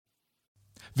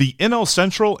The NL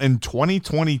Central in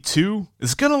 2022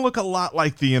 is going to look a lot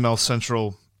like the NL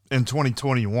Central in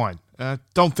 2021.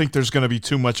 Don't think there's going to be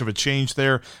too much of a change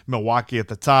there. Milwaukee at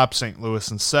the top, St.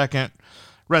 Louis in second,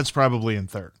 Reds probably in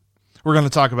third. We're going to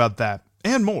talk about that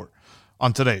and more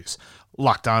on today's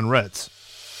Locked On Reds.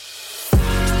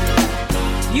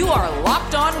 You are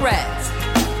Locked On Reds,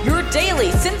 your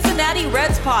daily Cincinnati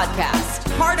Reds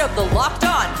podcast, part of the Locked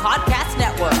On Podcast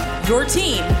Network, your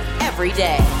team every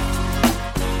day.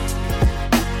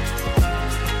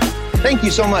 Thank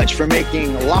you so much for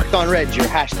making Locked On Reds your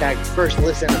hashtag first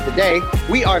listen of the day.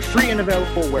 We are free and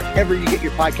available wherever you get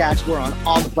your podcasts. We're on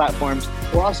all the platforms.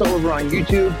 We're also over on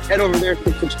YouTube. Head over there,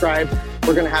 click subscribe.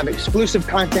 We're going to have exclusive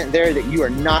content there that you are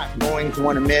not going to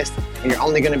want to miss, and you're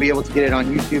only going to be able to get it on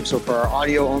YouTube. So for our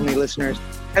audio-only listeners,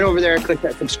 head over there, click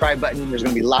that subscribe button. There's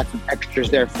going to be lots of extras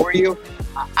there for you.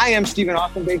 I am Stephen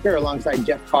Offenbaker alongside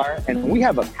Jeff Carr, and we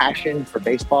have a passion for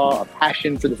baseball, a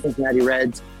passion for the Cincinnati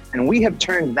Reds, and we have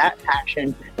turned that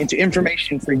passion into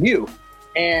information for you.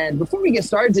 And before we get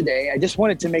started today, I just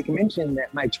wanted to make a mention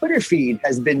that my Twitter feed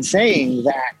has been saying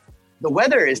that the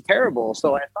weather is terrible.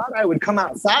 So I thought I would come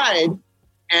outside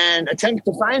and attempt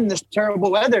to find this terrible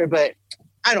weather, but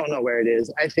I don't know where it is.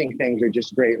 I think things are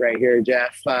just great right here,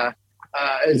 Jeff.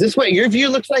 Is this what your view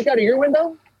looks like out of your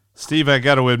window? Steve, I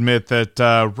got to admit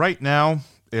that right now,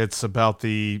 it's about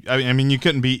I mean, you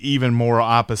couldn't be even more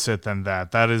opposite than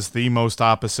that. That is the most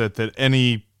opposite that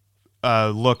any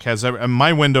look has ever.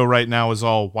 My window right now is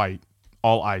all white,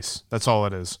 all ice. That's all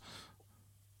it is.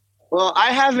 Well,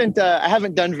 I haven't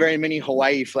done very many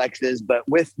Hawaii flexes, but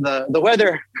with the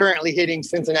weather currently hitting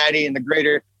Cincinnati and the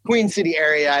greater Queen City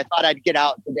area, I thought I'd get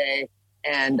out today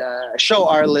and show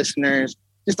our listeners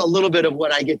just a little bit of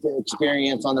what I get to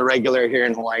experience on the regular here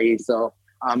in Hawaii. So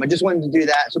I just wanted to do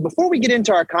that. So before we get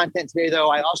into our content today, though,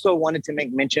 I also wanted to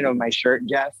make mention of my shirt,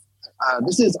 Jeff.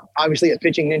 This is obviously a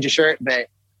Pitching Ninja shirt, but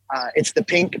it's the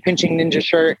pink Pitching Ninja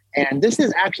shirt. And this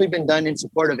has actually been done in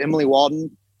support of Emily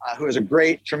Walden, who is a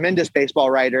great, tremendous baseball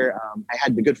writer. I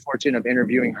had the good fortune of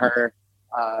interviewing her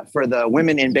for the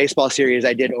Women in Baseball series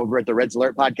I did over at the Reds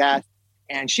Alert podcast.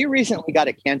 And she recently got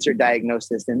a cancer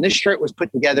diagnosis. And this shirt was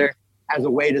put together as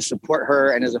a way to support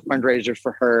her and as a fundraiser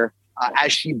for her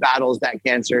as she battles that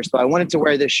cancer. So I wanted to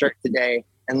wear this shirt today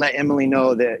and let Emily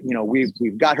know that, you know,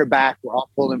 we've got her back. We're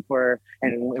all pulling for her,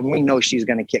 and we know she's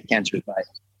going to kick cancer's butt.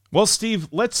 Well, Steve,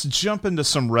 let's jump into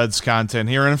some Reds content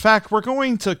here. And in fact, we're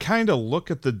going to kind of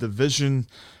look at the division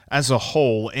as a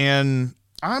whole, and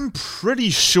I'm pretty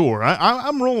sure,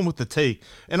 I'm rolling with the take,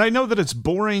 and I know that it's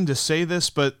boring to say this,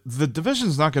 but the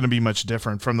division's not going to be much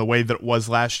different from the way that it was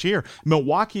last year.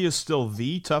 Milwaukee is still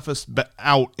the toughest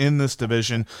out in this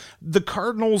division. The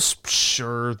Cardinals,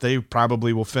 sure, they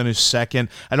probably will finish second.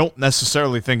 I don't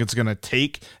necessarily think it's going to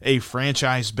take a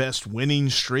franchise best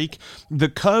winning streak. The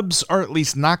Cubs are at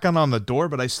least knocking on the door,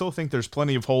 but I still think there's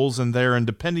plenty of holes in there, and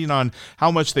depending on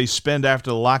how much they spend after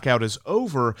the lockout is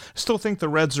over, I still think the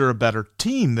Reds are a better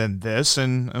team than this,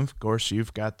 and of course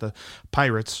you've got the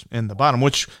Pirates in the bottom,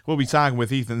 which we'll be talking with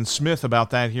Ethan Smith about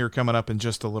that here coming up in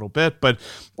just a little bit. But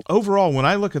overall, when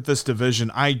I look at this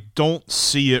division, I don't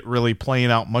see it really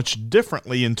playing out much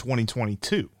differently in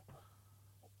 2022.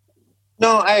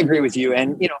 No, I agree with you.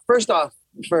 And, you know, first off,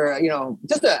 for, you know,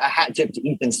 just a hat tip to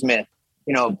Ethan Smith,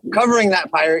 you know, covering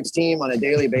that Pirates team on a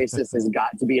daily basis has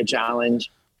got to be a challenge.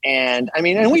 And I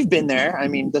mean, and we've been there. I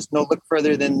mean, just no look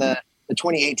further than the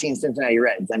 2018 Cincinnati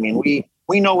Reds. I mean,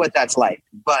 we know what that's like,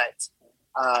 but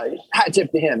hat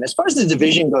tip to him. As far as the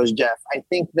division goes, Jeff, I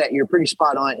think that you're pretty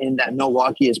spot on in that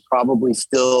Milwaukee is probably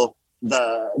still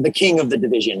the king of the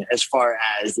division. As far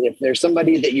as if there's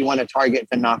somebody that you want to target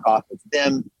to knock off, it's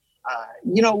them.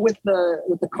 You know, with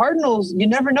the Cardinals, you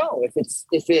never know if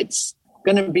it's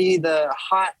going to be the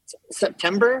hot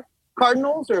September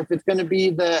Cardinals or if it's going to be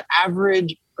the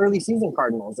average early season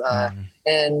Cardinals.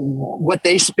 And what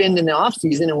they spend in the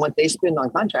offseason and what they spend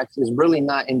on contracts is really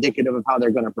not indicative of how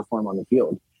they're going to perform on the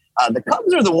field. The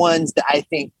Cubs are the ones that I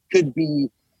think could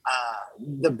be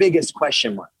the biggest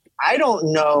question mark. I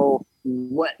don't know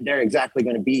what they're exactly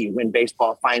going to be when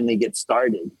baseball finally gets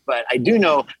started, but I do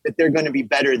know that they're going to be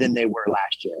better than they were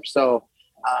last year. So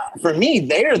for me,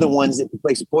 they are the ones that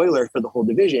play spoiler for the whole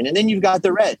division. And then you've got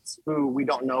the Reds, who we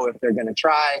don't know if they're going to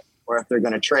try or if they're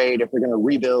going to trade, if they're going to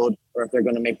rebuild, or if they're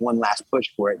going to make one last push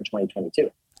for it in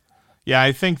 2022. Yeah,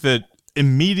 I think that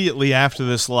immediately after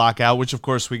this lockout, which of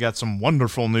course we got some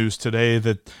wonderful news today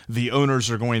that the owners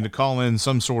are going to call in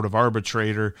some sort of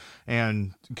arbitrator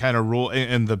and kind of rule,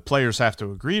 and the players have to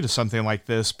agree to something like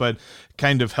this, but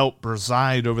kind of help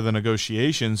preside over the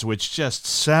negotiations, which just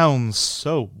sounds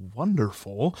so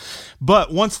wonderful.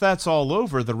 But once that's all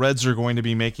over, the Reds are going to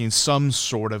be making some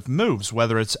sort of moves,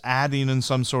 whether it's adding in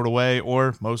some sort of way,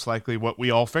 or most likely what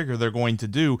we all figure they're going to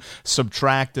do,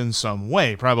 subtract in some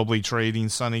way, probably trading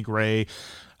Sonny Gray.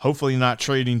 Hopefully not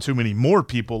trading too many more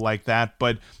people like that,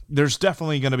 but there's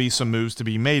definitely going to be some moves to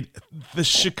be made. The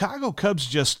Chicago Cubs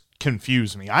just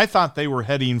confuse me. I thought they were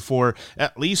heading for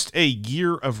at least a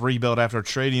year of rebuild after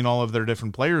trading all of their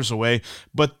different players away,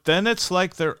 but then it's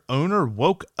like their owner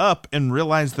woke up and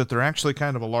realized that they're actually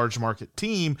kind of a large market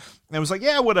team and was like,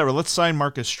 yeah, whatever, let's sign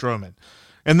Marcus Stroman.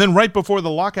 And then right before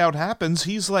the lockout happens,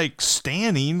 he's like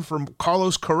standing for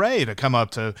Carlos Correa to come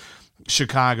up to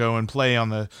Chicago and play on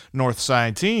the North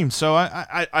Side team. So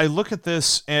I look at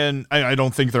this, and I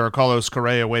don't think they're a Carlos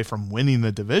Correa away from winning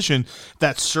the division.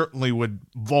 That certainly would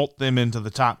vault them into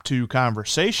the top 2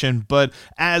 conversation. But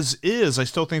as is, I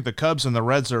still think the Cubs and the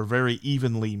Reds are very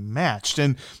evenly matched.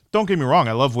 And don't get me wrong,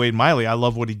 I love Wade Miley. I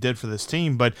love what he did for this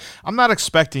team, but I'm not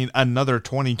expecting another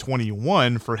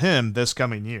 2021 for him this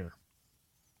coming year.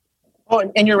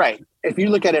 Oh, and you're right. If you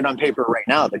look at it on paper right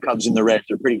now, the Cubs and the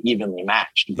Reds are pretty evenly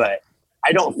matched, but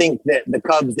I don't think that the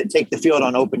Cubs that take the field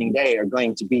on opening day are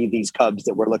going to be these Cubs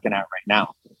that we're looking at right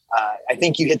now. I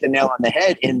think you hit the nail on the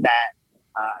head in that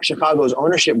Chicago's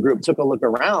ownership group took a look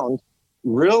around,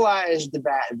 realized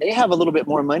that they have a little bit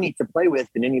more money to play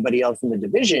with than anybody else in the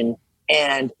division.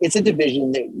 And it's a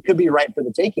division that could be ripe for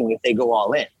the taking if they go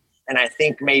all in. And I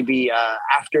think maybe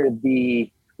after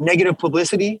the negative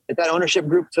publicity that ownership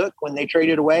group took when they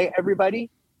traded away everybody,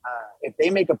 if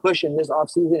they make a push in this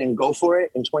offseason and go for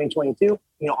it in 2022,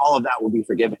 all of that will be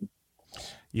forgiven.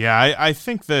 Yeah, I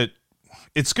think that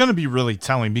it's going to be really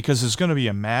telling because there's going to be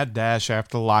a mad dash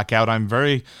after the lockout.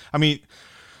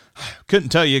 Couldn't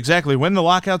tell you exactly when the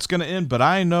lockout's going to end, but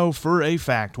I know for a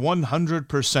fact,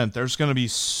 100%, there's going to be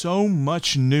so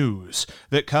much news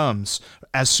that comes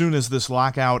as soon as this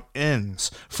lockout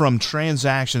ends, from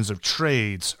transactions of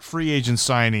trades, free agent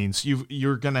signings.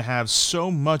 You're going to have so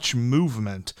much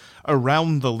movement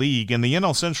around the league, and the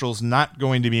NL Central is not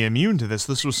going to be immune to this.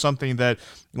 This was something that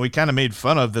we kind of made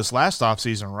fun of this last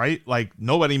offseason, right? Like,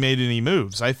 nobody made any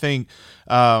moves. I think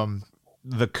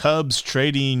the Cubs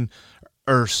trading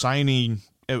or signing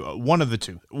one of the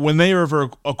two. When they ever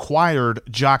acquired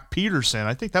Jock Peterson,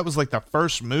 I think that was like the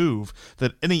first move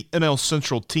that any NL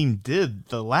Central team did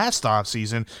the last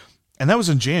offseason, and that was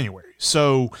in January.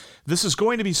 So this is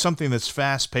going to be something that's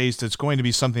fast-paced. It's going to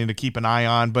be something to keep an eye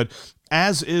on, but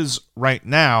as is right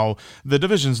now, the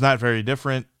division's not very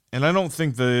different, and I don't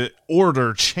think the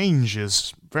order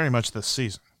changes very much this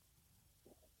season.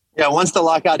 Yeah, once the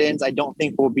lockout ends, I don't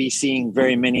think we'll be seeing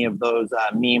very many of those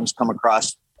memes come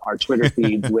across our Twitter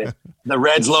feeds with the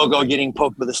Reds logo getting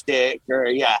poked with a stick.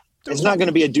 It's not going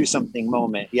to be a do something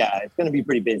moment. Yeah, it's going to be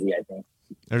pretty busy, I think.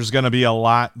 There's going to be a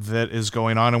lot that is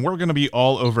going on, and we're going to be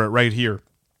all over it right here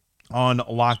on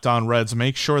Locked On Reds.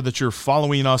 Make sure that you're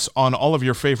following us on all of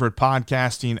your favorite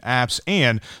podcasting apps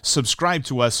and subscribe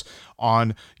to us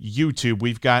on YouTube.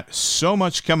 We've got so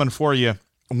much coming for you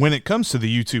when it comes to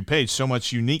the YouTube page, so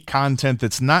much unique content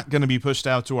that's not going to be pushed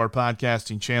out to our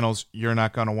podcasting channels. You're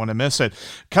not going to want to miss it.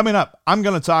 Coming up, I'm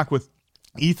going to talk with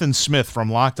Ethan Smith from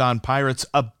Locked On Pirates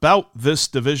about this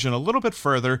division a little bit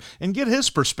further and get his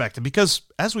perspective because,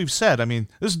 as we've said,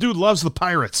 this dude loves the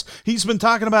Pirates. He's been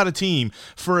talking about a team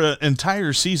for an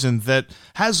entire season that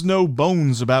has no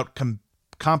bones about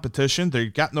competition. They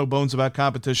got no bones about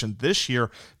competition this year.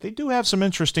 They do have some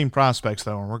interesting prospects,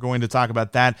 though, and we're going to talk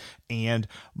about that and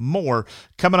more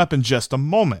coming up in just a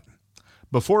moment.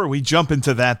 Before we jump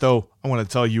into that, though, I want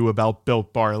to tell you about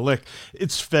Built Bar. Look,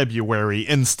 it's February,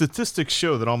 and statistics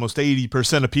show that almost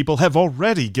 80% of people have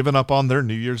already given up on their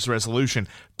New Year's resolution.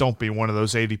 Don't be one of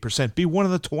those 80%. Be one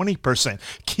of the 20%.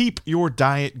 Keep your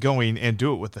diet going and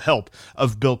do it with the help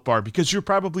of Built Bar, because you're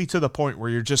probably to the point where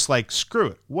you're just like, screw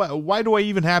it. Why do I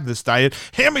even have this diet?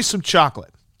 Hand me some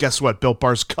chocolate. Guess what? Built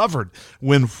Bar's covered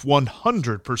with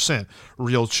 100%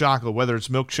 real chocolate, whether it's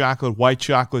milk chocolate, white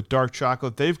chocolate, dark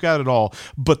chocolate, they've got it all.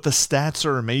 But the stats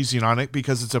are amazing on it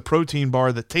because it's a protein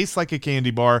bar that tastes like a candy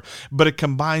bar, but it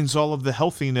combines all of the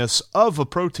healthiness of a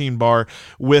protein bar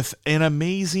with an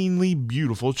amazingly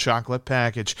beautiful chocolate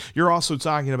package. You're also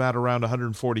talking about around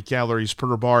 140 calories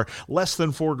per bar, less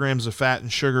than 4 grams of fat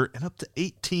and sugar, and up to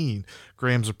 18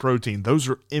 grams of protein. Those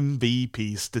are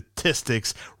MVP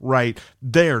statistics right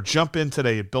there. Jump in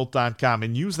today at Built.com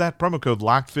and use that promo code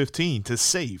LOCKED15 to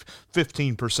save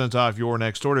 15% off your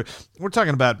next order. We're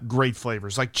talking about great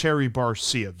flavors like Cherry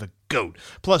Barcia, the GOAT.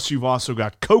 Plus, you've also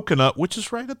got coconut, which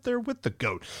is right up there with the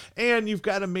GOAT. And you've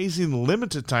got amazing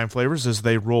limited time flavors as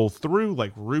they roll through,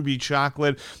 like ruby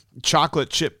chocolate, chocolate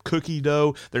chip cookie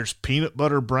dough. There's peanut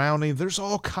butter brownie. There's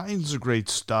all kinds of great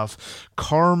stuff.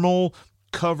 Caramel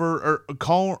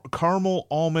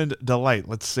almond delight.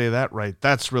 Let's say that right.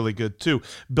 That's really good too.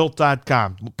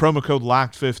 Built.com, promo code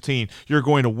LOCKED15. You're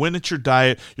going to win at your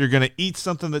diet. You're going to eat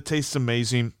something that tastes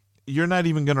amazing. You're not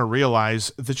even going to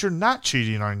realize that you're not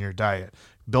cheating on your diet.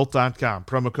 Built.com,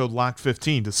 promo code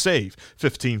LOCKED15 to save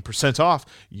 15% off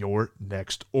your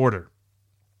next order.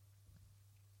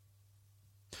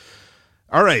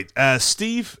 All right,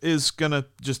 Steve is going to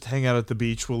just hang out at the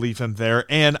beach. We'll leave him there.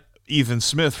 And Ethan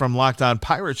Smith from Locked On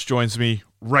Pirates joins me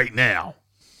right now.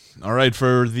 All right,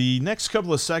 for the next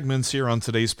couple of segments here on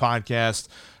today's podcast,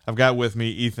 I've got with me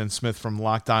Ethan Smith from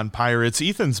Locked On Pirates.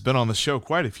 Ethan's been on the show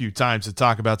quite a few times to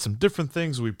talk about some different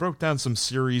things. We broke down some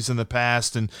series in the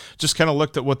past and just kind of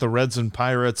looked at what the Reds and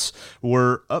Pirates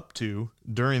were up to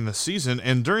during the season.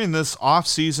 And during this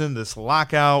offseason, this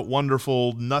lockout,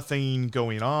 wonderful, nothing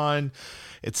going on,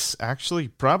 it's actually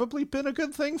probably been a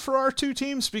good thing for our two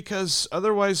teams because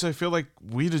otherwise I feel like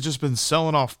we'd have just been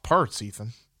selling off parts,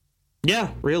 Ethan.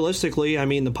 Yeah, realistically, I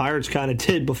mean, the Pirates kind of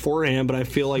did beforehand, but I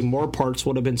feel like more parts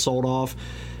would have been sold off.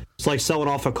 It's like selling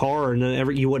off a car,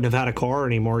 and you wouldn't have had a car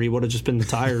anymore. You would have just been the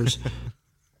tires.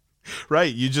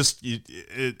 Right.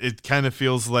 It kind of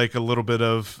feels like a little bit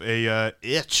of a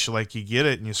itch, like you get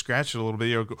it and you scratch it a little bit.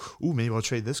 You go, ooh, maybe I'll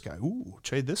trade this guy. Ooh,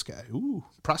 trade this guy. Ooh,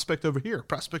 prospect over here,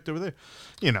 prospect over there.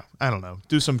 I don't know.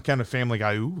 Do some kind of Family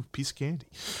Guy. Ooh, piece of candy.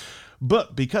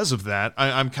 But because of that,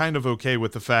 I'm kind of okay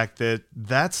with the fact that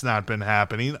that's not been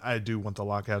happening. I do want the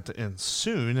lockout to end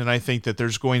soon, and I think that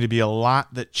there's going to be a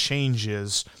lot that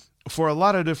changes for a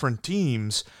lot of different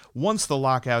teams once the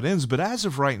lockout ends. But as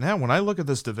of right now, when I look at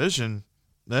this division,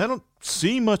 I don't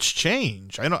see much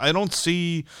change. I don't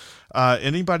see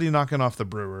anybody knocking off the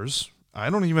Brewers. I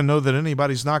don't even know that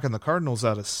anybody's knocking the Cardinals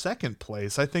out of second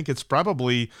place. I think it's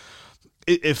probably,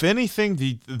 if anything,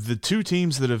 the two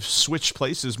teams that have switched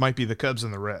places might be the Cubs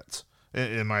and the Reds.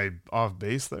 Am I off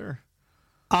base there?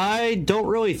 I don't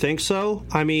really think so.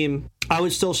 I mean, I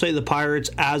would still say the Pirates,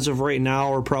 as of right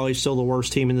now, are probably still the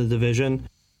worst team in the division.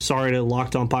 Sorry to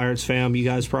Locked On Pirates fam. You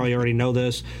guys probably already know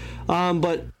this.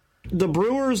 But the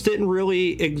Brewers didn't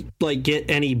really get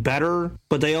any better,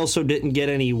 but they also didn't get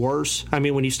any worse. I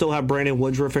mean, when you still have Brandon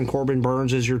Woodruff and Corbin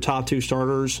Burns as your top two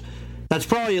starters, that's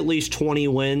probably at least 20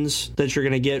 wins that you're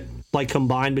going to get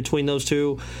combined between those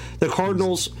two. The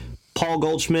Cardinals, Paul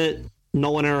Goldschmidt,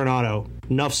 Nolan Arenado.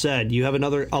 Enough said. You have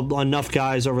enough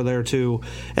guys over there too.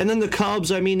 And then the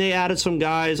Cubs, I mean, they added some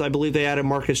guys. I believe they added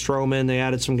Marcus Stroman. They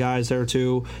added some guys there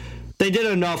too. They did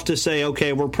enough to say,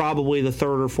 okay, we're probably the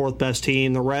third or fourth best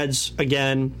team. The Reds,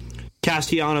 again,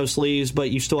 Castellanos leaves, but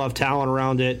you still have talent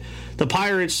around it. The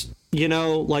Pirates,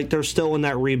 they're still in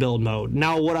that rebuild mode.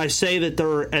 Now, would I say that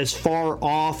they're as far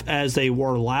off as they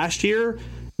were last year?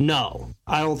 No.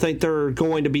 I don't think they're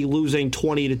going to be losing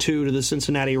 20-2 to the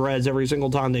Cincinnati Reds every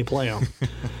single time they play them.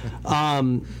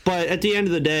 But at the end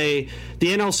of the day,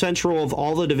 the NL Central of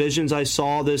all the divisions I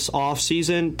saw this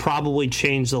offseason probably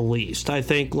changed the least. I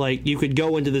think you could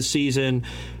go into the season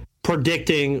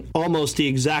predicting almost the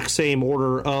exact same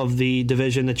order of the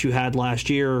division that you had last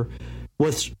year,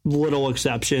 with little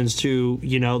exceptions to,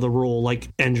 the rule, like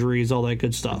injuries, all that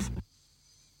good stuff.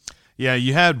 Yeah,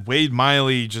 you had Wade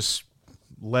Miley just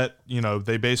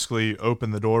they basically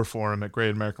opened the door for him at Great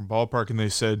American Ballpark, and they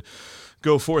said,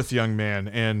 go forth, young man.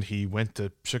 And he went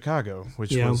to Chicago,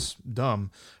 which was dumb.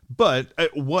 But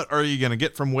what are you going to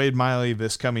get from Wade Miley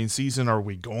this coming season? Are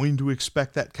we going to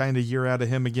expect that kind of year out of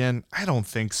him again? I don't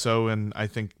think so. And I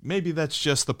think maybe that's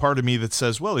just the part of me that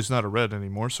says, well, he's not a Red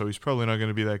anymore, so he's probably not going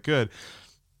to be that good.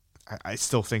 I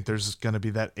still think there's going to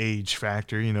be that age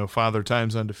factor, Father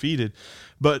Time's undefeated.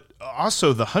 But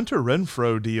also the Hunter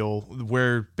Renfroe deal,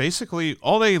 where basically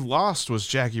all they lost was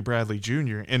Jackie Bradley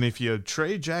Jr. And if you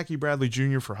trade Jackie Bradley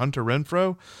Jr. for Hunter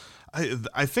Renfroe,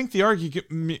 I think the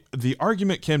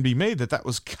argument can be made that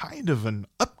was kind of an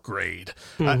upgrade.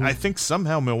 Mm-hmm. I think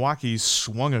somehow Milwaukee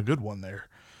swung a good one there.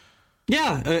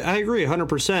 Yeah, I agree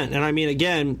 100%. And I mean,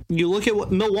 again, you look at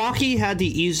what Milwaukee had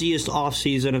the easiest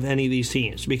offseason of any of these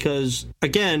teams because,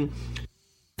 again,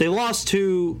 they lost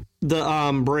to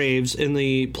the Braves in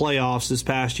the playoffs this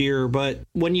past year. But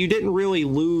when you didn't really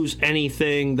lose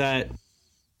anything that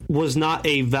was not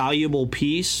a valuable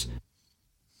piece,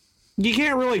 You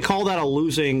can't really call that a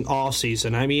losing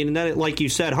offseason. I mean, and then, like you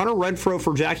said, Hunter Renfroe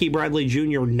for Jackie Bradley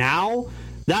Jr. now,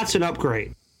 that's an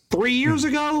upgrade. 3 years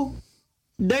ago,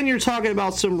 then you're talking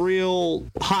about some real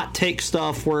hot take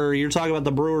stuff where you're talking about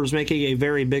the Brewers making a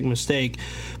very big mistake.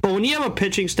 But when you have a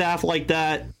pitching staff like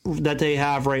that they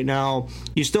have right now,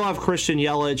 you still have Christian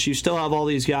Yelich, you still have all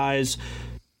these guys.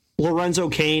 Lorenzo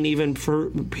Cain, even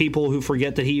for people who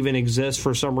forget that he even exists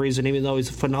for some reason, even though he's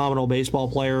a phenomenal baseball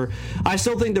player. I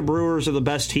still think the Brewers are the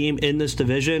best team in this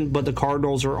division, but the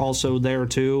Cardinals are also there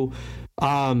too.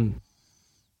 And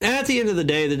at the end of the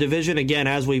day, the division, again,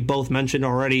 as we both mentioned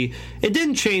already, it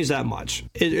didn't change that much.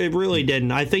 It really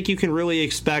didn't. I think you can really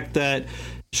expect that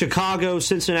Chicago,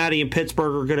 Cincinnati, and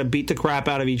Pittsburgh are going to beat the crap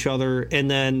out of each other, and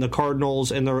then the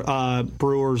Cardinals and the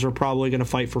Brewers are probably going to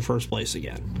fight for first place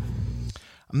again.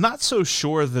 I'm not so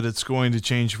sure that it's going to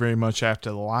change very much after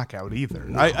the lockout either.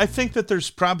 No. I think that there's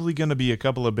probably going to be a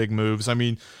couple of big moves. I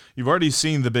mean, you've already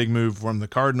seen the big move from the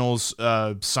Cardinals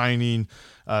signing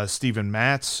Steven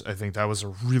Matz. I think that was a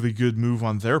really good move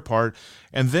on their part.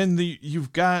 And then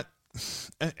you've got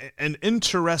an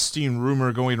interesting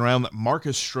rumor going around that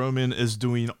Marcus Stroman is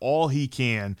doing all he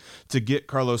can to get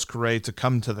Carlos Correa to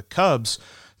come to the Cubs.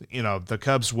 You know, the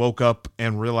Cubs woke up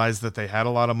and realized that they had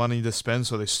a lot of money to spend,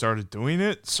 so they started doing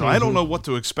it. So I don't know what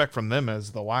to expect from them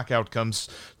as the lockout comes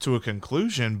to a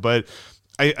conclusion, but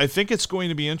I think it's going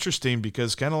to be interesting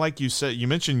because kind of like you said, you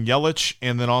mentioned Yelich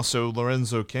and then also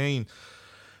Lorenzo Cain.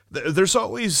 There's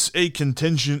always a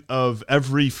contingent of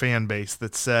every fan base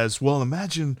that says, well,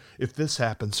 imagine if this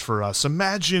happens for us.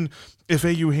 Imagine if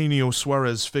Eugenio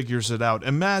Suarez figures it out.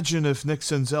 Imagine if Nick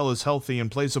Senzel is healthy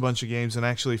and plays a bunch of games and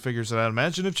actually figures it out.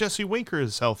 Imagine if Jesse Winker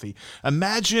is healthy.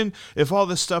 Imagine if all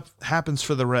this stuff happens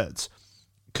for the Reds.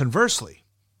 Conversely,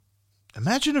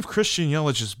 imagine if Christian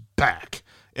Yelich is back.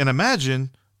 And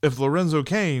imagine if Lorenzo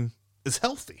Cain is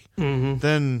healthy.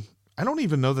 Then I don't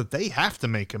even know that they have to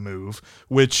make a move,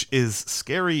 which is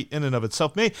scary in and of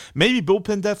itself. Maybe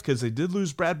bullpen depth because they did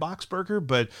lose Brad Boxberger,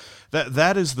 but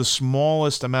that is the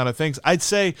smallest amount of things. I'd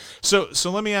say, so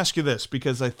let me ask you this,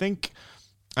 because I think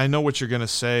I know what you're going to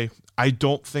say. I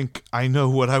don't think I know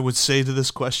what I would say to this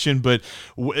question, but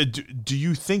do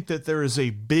you think that there is a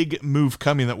big move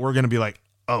coming that we're going to be like,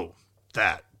 oh,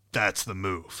 that's the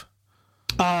move?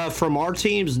 From our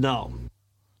teams, no.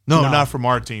 No, not from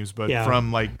our teams, but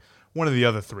from like one of the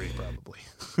other three, probably.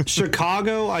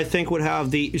 Chicago, I think, would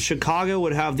have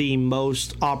the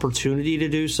most opportunity to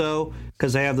do so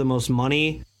because they have the most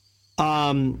money.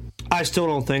 I still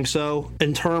don't think so.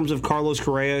 In terms of Carlos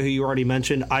Correa, who you already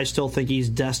mentioned, I still think he's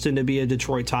destined to be a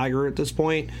Detroit Tiger at this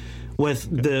point,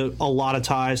 with a lot of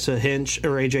ties to Hinch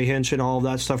or AJ Hinch and all of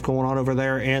that stuff going on over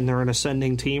there, and they're an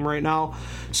ascending team right now.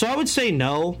 So I would say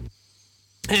no.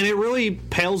 And it really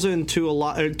pales into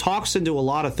it talks into a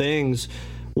lot of things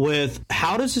with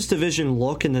how does this division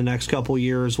look in the next couple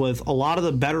years with a lot of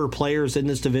the better players in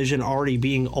this division already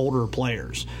being older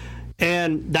players.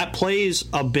 And that plays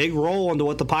a big role into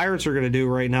what the Pirates are going to do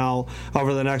right now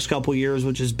over the next couple years,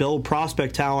 which is build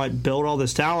prospect talent, build all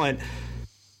this talent.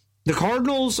 The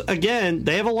Cardinals, again,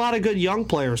 they have a lot of good young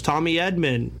players. Tommy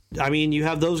Edman. I mean, you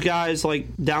have those guys like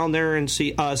down there in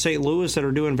St. Louis that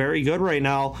are doing very good right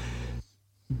now.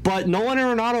 But Nolan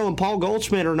Arenado and Paul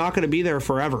Goldschmidt are not going to be there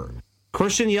forever.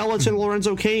 Christian Yelich and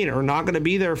Lorenzo Cain are not going to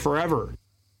be there forever.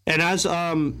 And as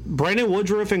Brandon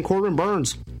Woodruff and Corbin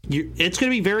Burns, it's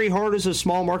going to be very hard as a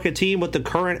small market team with the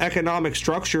current economic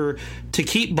structure to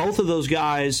keep both of those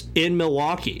guys in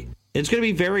Milwaukee. It's going to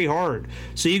be very hard.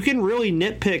 So you can really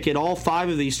nitpick at all five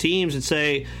of these teams and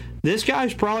say, this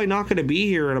guy's probably not going to be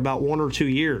here in about 1 or 2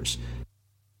 years.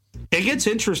 It gets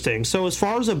interesting. So as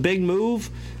far as a big move,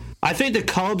 I think the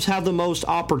Cubs have the most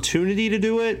opportunity to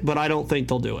do it, but I don't think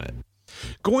they'll do it.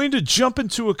 Going to jump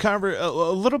into a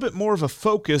little bit more of a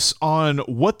focus on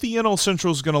what the NL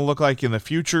Central is going to look like in the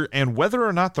future and whether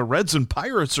or not the Reds and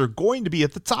Pirates are going to be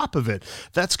at the top of it.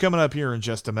 That's coming up here in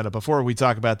just a minute. Before we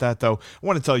talk about that, though, I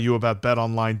want to tell you about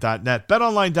BetOnline.net.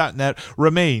 BetOnline.net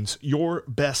remains your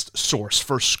best source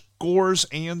for scores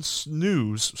and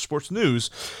sports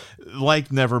news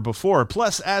like never before.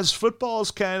 Plus, as football is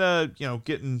kind of,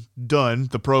 getting done,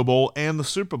 the Pro Bowl and the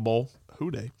Super Bowl,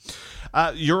 hooday.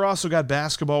 You're also got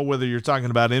basketball, whether you're talking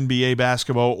about NBA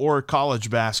basketball or college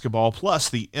basketball, plus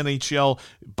the NHL,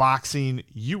 boxing,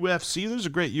 UFC. There's a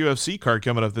great UFC card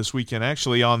coming up this weekend,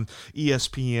 actually, on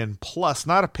ESPN Plus.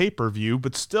 Not a pay-per-view,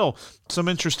 but still some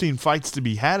interesting fights to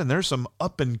be had, and there's some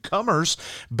up-and-comers.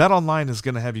 BetOnline is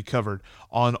going to have you covered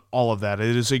on all of that.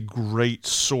 It is a great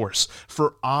source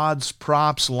for odds,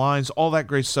 props, lines, all that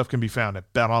great stuff can be found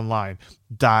at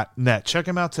BetOnline.net. Check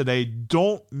them out today.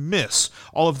 Don't miss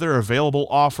all of their available available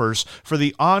offers for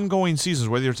the ongoing seasons,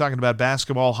 whether you're talking about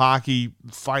basketball, hockey,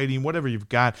 fighting, whatever you've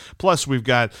got. Plus, we've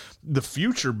got the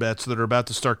future bets that are about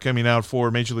to start coming out for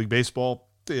Major League Baseball.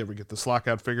 If they ever get this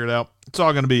lockout figured out, it's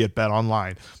all going to be at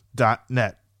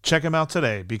betonline.net. Check them out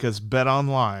today because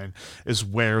BetOnline is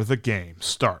where the game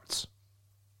starts.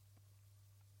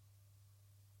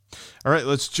 All right,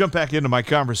 let's jump back into my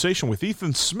conversation with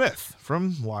Ethan Smith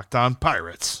from Locked On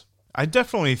Pirates. I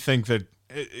definitely think that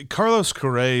Carlos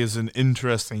Correa is an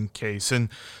interesting case. And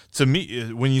to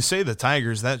me, when you say the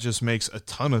Tigers, that just makes a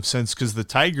ton of sense because the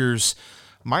Tigers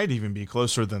might even be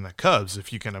closer than the Cubs,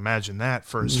 if you can imagine that,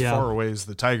 for as far away as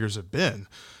the Tigers have been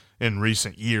in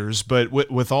recent years. But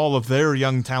with all of their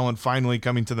young talent finally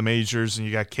coming to the majors, and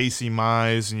you got Casey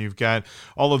Mize, and you've got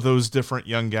all of those different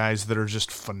young guys that are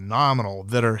just phenomenal,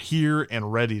 that are here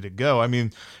and ready to go. I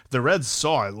mean, the Reds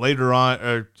saw it later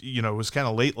on, it was kind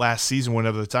of late last season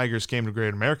whenever the Tigers came to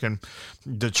Great American.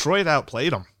 Detroit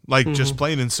outplayed them, just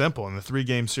plain and simple, in the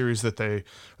 3-game series that they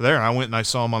were there. And I went and I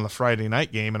saw them on the Friday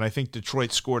night game, and I think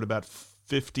Detroit scored about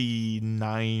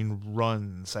 59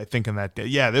 runs, I think, in that day.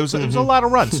 Yeah, there was a lot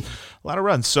of runs.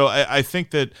 So I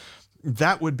think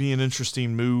that would be an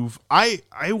interesting move. I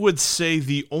would say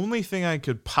the only thing I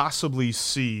could possibly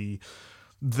see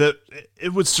that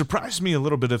it would surprise me a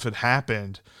little bit if it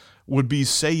happened would be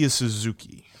Seiya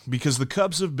Suzuki, because the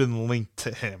Cubs have been linked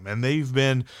to him, and they've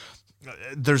been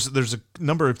there's a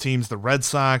number of teams, the Red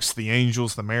Sox, the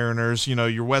Angels, the Mariners,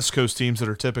 your West Coast teams that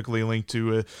are typically linked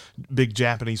to a big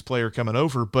Japanese player coming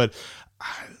over. But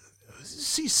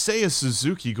see Seiya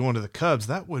Suzuki going to the Cubs,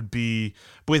 that would be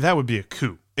a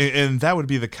coup. And that would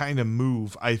be the kind of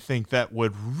move I think that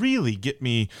would really get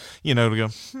me, to go,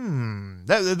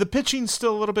 the pitching's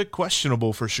still a little bit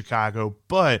questionable for Chicago,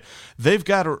 but they've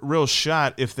got a real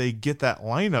shot if they get that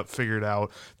lineup figured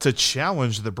out to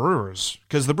challenge the Brewers,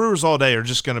 because the Brewers all day are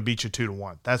just going to beat you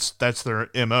 2-1. That's their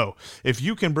MO. If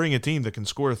you can bring a team that can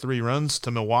score 3 runs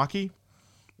to Milwaukee,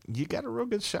 you got a real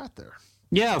good shot there.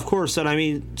 Yeah, of course. And I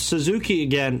mean, Suzuki,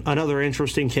 again, another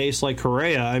interesting case like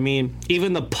Correa. I mean,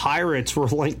 even the Pirates were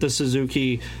linked to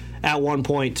Suzuki at one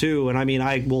point, too. And I mean,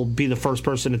 I will be the first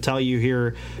person to tell you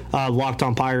here, Locked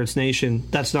On Pirates Nation,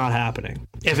 that's not happening.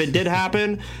 If it did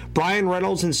happen, Brian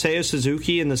Reynolds and Seiya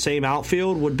Suzuki in the same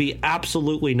outfield would be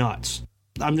absolutely nuts.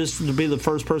 I'm just to be the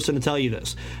first person to tell you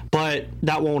this, but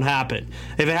that won't happen.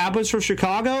 If it happens for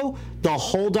Chicago, the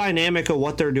whole dynamic of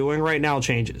what they're doing right now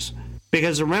changes.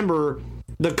 Because remember,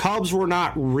 the Cubs were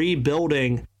not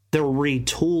rebuilding, they're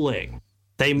retooling.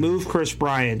 They moved Chris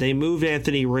Bryant, they moved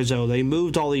Anthony Rizzo, they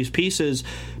moved all these pieces,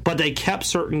 but they kept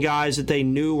certain guys that they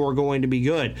knew were going to be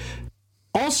good.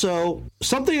 Also,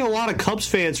 something a lot of Cubs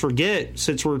fans forget,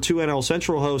 since we're 2 NL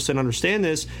Central hosts and understand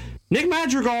this, Nick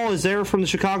Madrigal is there from the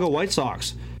Chicago White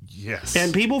Sox. Yes.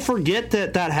 And people forget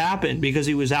that happened because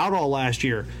he was out all last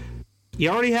year. You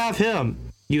already have him.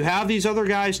 You have these other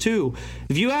guys, too.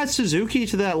 If you add Suzuki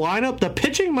to that lineup, the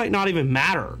pitching might not even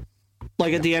matter,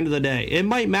 at the end of the day. It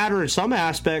might matter in some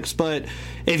aspects, but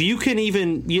if you can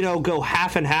even, go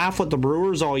half and half with the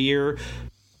Brewers all year,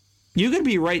 you could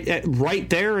be right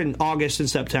there in August and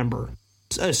September,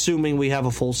 assuming we have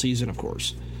a full season, of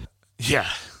course. Yeah,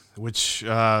 which,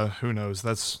 who knows?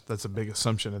 That's a big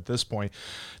assumption at this point.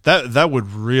 That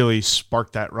would really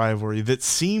spark that rivalry that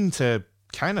seemed to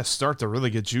kind of start to really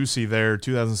get juicy there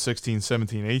 2016,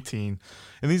 17, 18.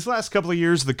 In these last couple of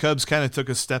years, the Cubs kind of took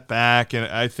a step back, and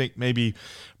I think maybe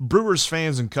Brewers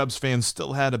fans and Cubs fans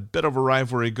still had a bit of a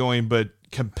rivalry going, but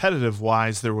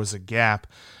competitive-wise, there was a gap.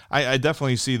 I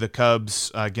definitely see the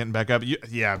Cubs getting back up.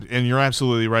 Yeah, and you're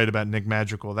absolutely right about Nick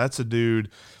Madrigal. That's a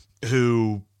dude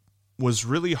who was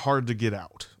really hard to get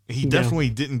out. He definitely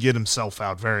didn't get himself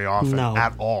out very often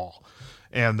at all.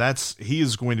 And he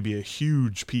is going to be a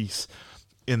huge piece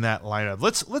in that lineup.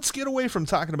 Let's get away from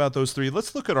talking about those 3.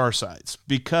 Let's look at our sides,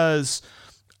 because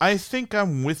I think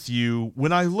I'm with you.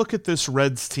 When I look at this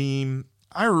Reds team,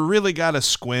 I really got to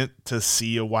squint to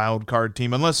see a wild card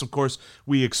team, unless, of course,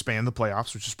 we expand the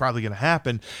playoffs, which is probably going to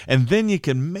happen, and then you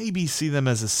can maybe see them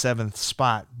as a 7th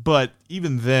spot. But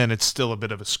even then, it's still a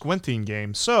bit of a squinting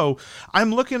game. So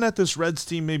I'm looking at this Reds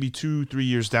team maybe 2-3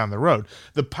 years down the road.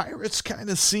 The Pirates kind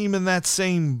of seem in that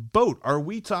same boat. Are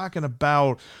we talking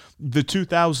about the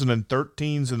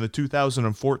 2013s and the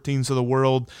 2014s of the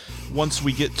world once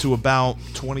we get to about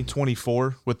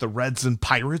 2024 with the Reds and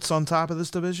Pirates on top of this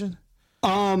division?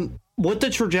 With the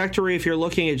trajectory, if you're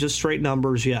looking at just straight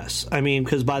numbers, yes. I mean,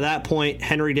 because by that point,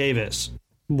 Henry Davis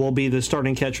will be the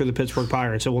starting catcher of the Pittsburgh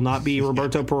Pirates. It will not be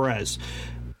Roberto Perez.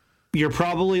 You're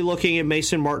probably looking at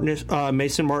Mason Martin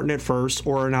at first,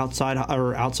 or an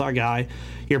outside guy.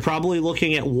 You're probably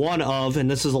looking at one of, and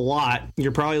this is a lot,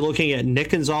 you're probably looking at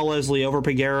Nick Gonzalez, Liover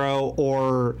Peguero,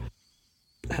 or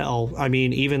hell, I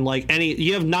mean, even like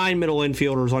you have 9 middle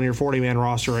infielders on your 40-man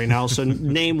roster right now, so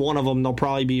name one of them, they'll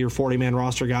probably be your 40-man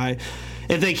roster guy.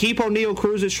 If they keep O'Neal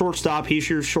Cruz at shortstop, he's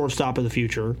your shortstop of the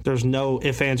future. There's no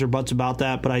ifs, ands, or buts about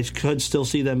that, but I could still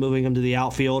see them moving him to the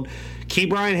outfield. Keep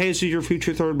Brian Hayes as your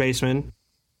future third baseman.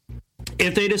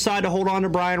 If they decide to hold on to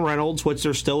Brian Reynolds, which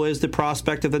there still is the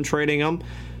prospect of them trading him,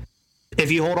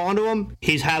 if you hold on to him,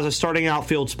 he has a starting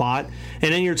outfield spot.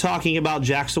 And then you're talking about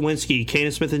Jack Sawinski,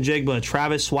 Canaan Smith-Njigba,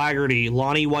 Travis Swaggerty,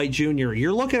 Lonnie White Jr.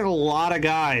 You're looking at a lot of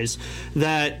guys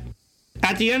that,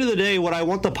 at the end of the day, what I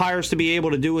want the Pirates to be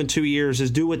able to do in 2 years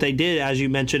is do what they did, as you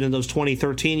mentioned, in those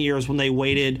 2013 years when they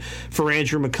waited for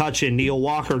Andrew McCutchen, Neil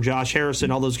Walker, Josh Harrison,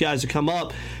 all those guys to come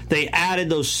up. They added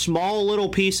those small little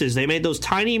pieces. They made those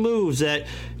tiny moves that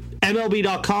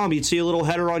MLB.com, you'd see a little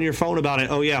header on your phone about it.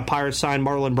 Oh, yeah, Pirates signed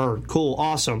Marlon Byrd. Cool,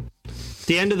 awesome. At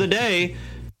the end of the day,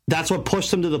 that's what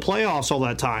pushed them to the playoffs all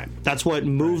that time. That's what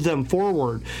moved them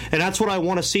forward. And that's what I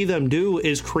want to see them do,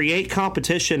 is create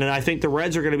competition. And I think the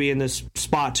Reds are going to be in this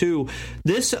spot too.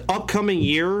 This upcoming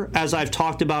year, as I've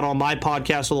talked about on my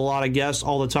podcast with a lot of guests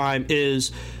all the time,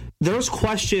 is there's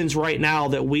questions right now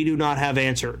that we do not have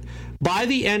answered. By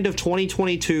the end of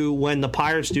 2022, when the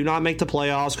Pirates do not make the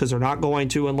playoffs, because they're not going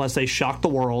to unless they shock the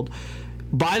world,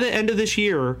 by the end of this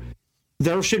year,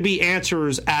 there should be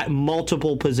answers at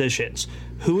multiple positions.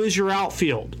 Who is your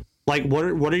outfield? Like,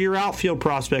 what are your outfield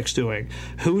prospects doing?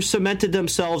 Who cemented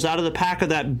themselves out of the pack of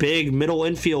that big middle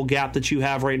infield gap that you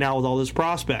have right now with all those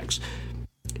prospects?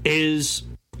 Is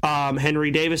Henry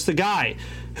Davis the guy?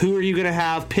 Who are you going to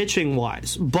have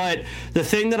pitching-wise? But the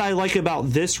thing that I like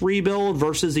about this rebuild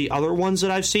versus the other ones that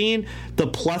I've seen, the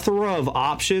plethora of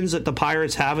options that the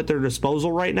Pirates have at their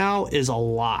disposal right now is a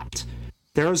lot.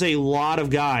 There's a lot of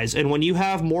guys, and when you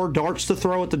have more darts to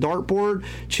throw at the dartboard,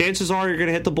 chances are you're going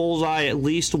to hit the bullseye at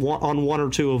least on one or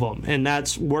two of them, and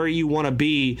that's where you want to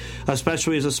be,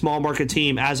 especially as a small market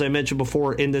team, as I mentioned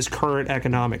before, in this current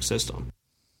economic system.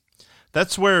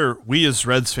 That's where we as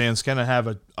Reds fans kind of have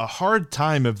a hard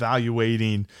time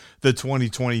evaluating the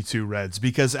 2022 Reds,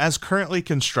 because as currently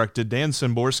constructed, Dan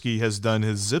Szymborski has done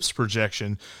his ZiPS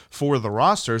projection for the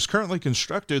roster. As currently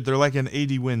constructed, they're like an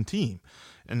 80-win team.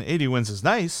 And 80 wins is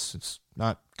nice. It's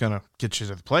not going to get you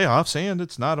to the playoffs, and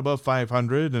it's not above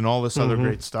 500 and all this other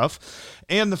great stuff.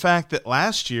 And the fact that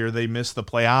last year they missed the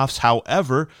playoffs,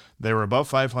 however, they were above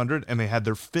 500, and they had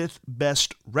their 5th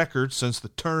best record since the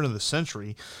turn of the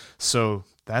century. So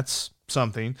that's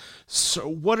something. So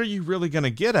what are you really going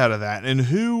to get out of that? And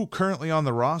who currently on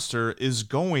the roster is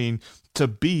going to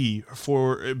be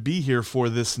here for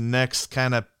this next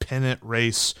kind of pennant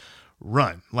race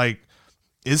run? Like,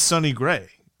 is Sonny Gray?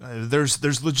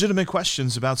 There's legitimate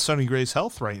questions about Sonny Gray's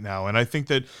health right now, and I think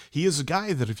that he is a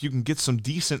guy that if you can get some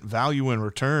decent value in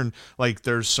return, like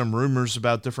there's some rumors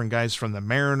about different guys from the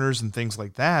Mariners and things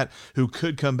like that who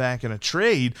could come back in a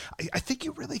trade, I think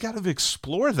you really got to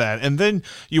explore that. And then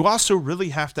you also really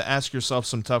have to ask yourself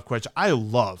some tough questions. I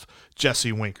love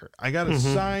Jesse Winker. I got a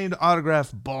signed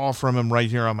autographed ball from him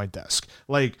right here on my desk.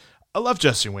 Like, I love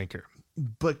Jesse Winker,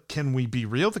 but can we be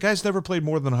real? The guy's never played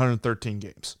more than 113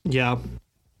 games. Yeah.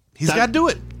 He's got to do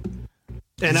it.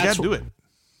 And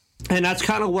that's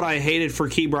kind of what I hated for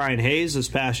Key Brian Hayes this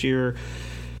past year.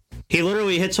 He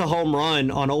literally hits a home run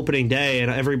on opening day,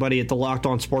 and everybody at the Locked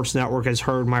On Sports Network has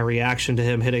heard my reaction to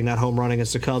him hitting that home run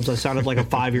against the Cubs. I sounded like a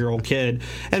 5-year-old kid.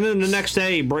 And then the next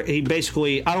day, he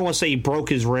basically, I don't want to say he broke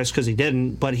his wrist because he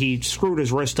didn't, but he screwed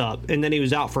his wrist up, and then he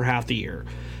was out for half the year.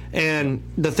 And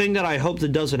the thing that I hope that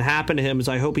doesn't happen to him is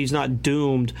I hope he's not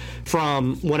doomed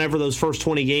from whenever those first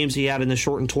 20 games he had in the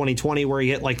shortened 2020 where he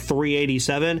hit like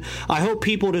 387. I hope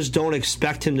people just don't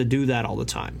expect him to do that all the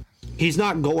time. He's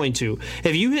not going to.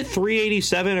 If you hit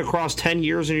 387 across 10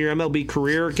 years in your MLB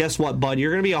career, guess what, bud?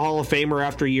 You're going to be a Hall of Famer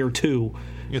after year 2.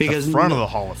 Because the front of the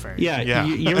Hall of Fame. Yeah.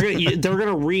 They're going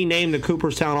to rename the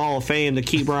Cooperstown Hall of Fame the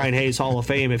Key Brian Hayes Hall of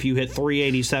Fame if you hit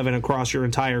 387 across your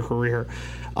entire career.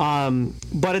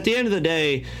 But at the end of the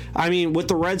day, I mean, with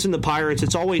the Reds and the Pirates,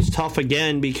 it's always tough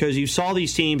again because you saw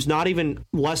these teams not even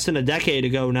less than a decade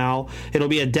ago now. It'll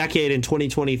be a decade in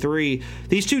 2023.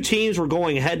 These two teams were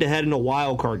going head-to-head in a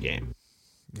wild card game.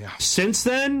 Yeah. Since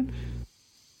then,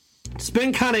 it's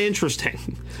been kind of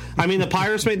interesting. I mean, the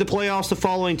Pirates made the playoffs the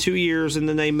following 2 years, and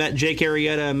then they met Jake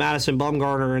Arrieta and Madison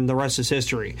Bumgarner, and the rest is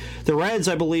history. The Reds,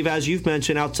 I believe, as you've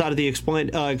mentioned, outside of the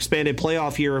expanded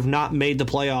playoff year, have not made the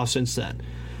playoffs since then.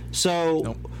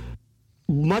 So,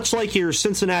 Much like your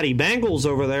Cincinnati Bengals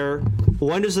over there,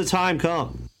 when does the time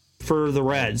come for the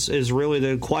Reds is really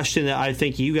the question that I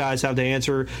think you guys have to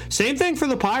answer. Same thing for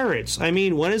the Pirates. I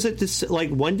mean, when is it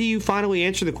when do you finally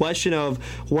answer the question of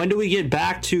when do we get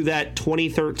back to that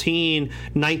 2013,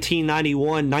 1991,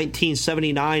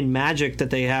 1979 magic that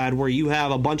they had, where you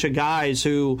have a bunch of guys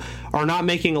who are not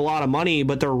making a lot of money,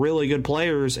 but they're really good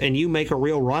players, and you make a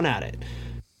real run at it?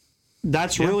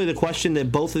 That's really the question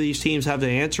that both of these teams have to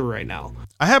answer right now.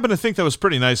 I happen to think that was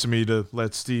pretty nice of me to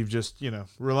let Steve just,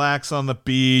 relax on the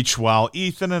beach while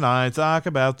Ethan and I talk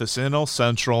about the NL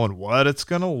Central and what it's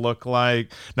going to look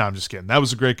like. No, I'm just kidding. That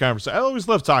was a great conversation. I always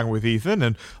love talking with Ethan,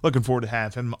 and looking forward to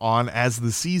have him on as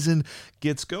the season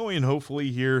gets going, hopefully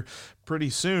here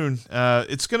pretty soon.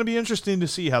 It's going to be interesting to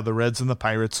see how the Reds and the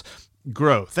Pirates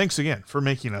grow. Thanks again for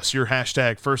making us your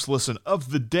hashtag first listen of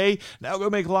the day. Now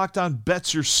go make Locked On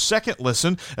Bets your second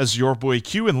listen, as your boy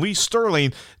Q and Lee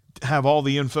Sterling have all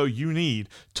the info you need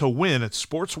to win at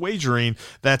sports wagering.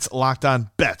 That's Locked On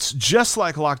Bets, just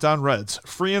like Locked On Reds,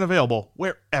 free and available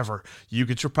wherever you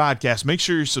get your podcast. Make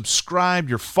sure you're subscribed,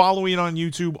 you're following on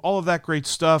YouTube, all of that great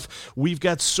stuff. We've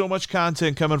got so much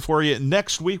content coming for you.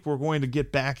 Next week, we're going to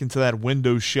get back into that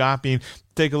window shopping,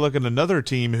 take a look at another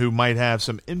team who might have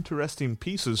some interesting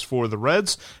pieces for the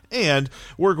Reds, and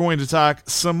we're going to talk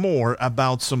some more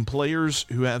about some players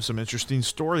who have some interesting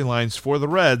storylines for the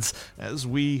Reds as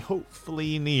we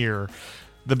hopefully near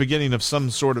the beginning of some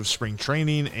sort of spring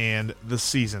training and the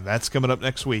season. That's coming up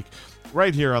next week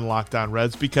right here on Locked On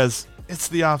Reds, because it's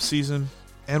the off season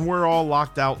and we're all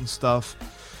locked out and stuff,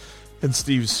 and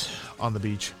Steve's on the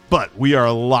beach, but we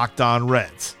are Locked On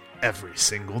Reds every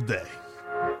single day.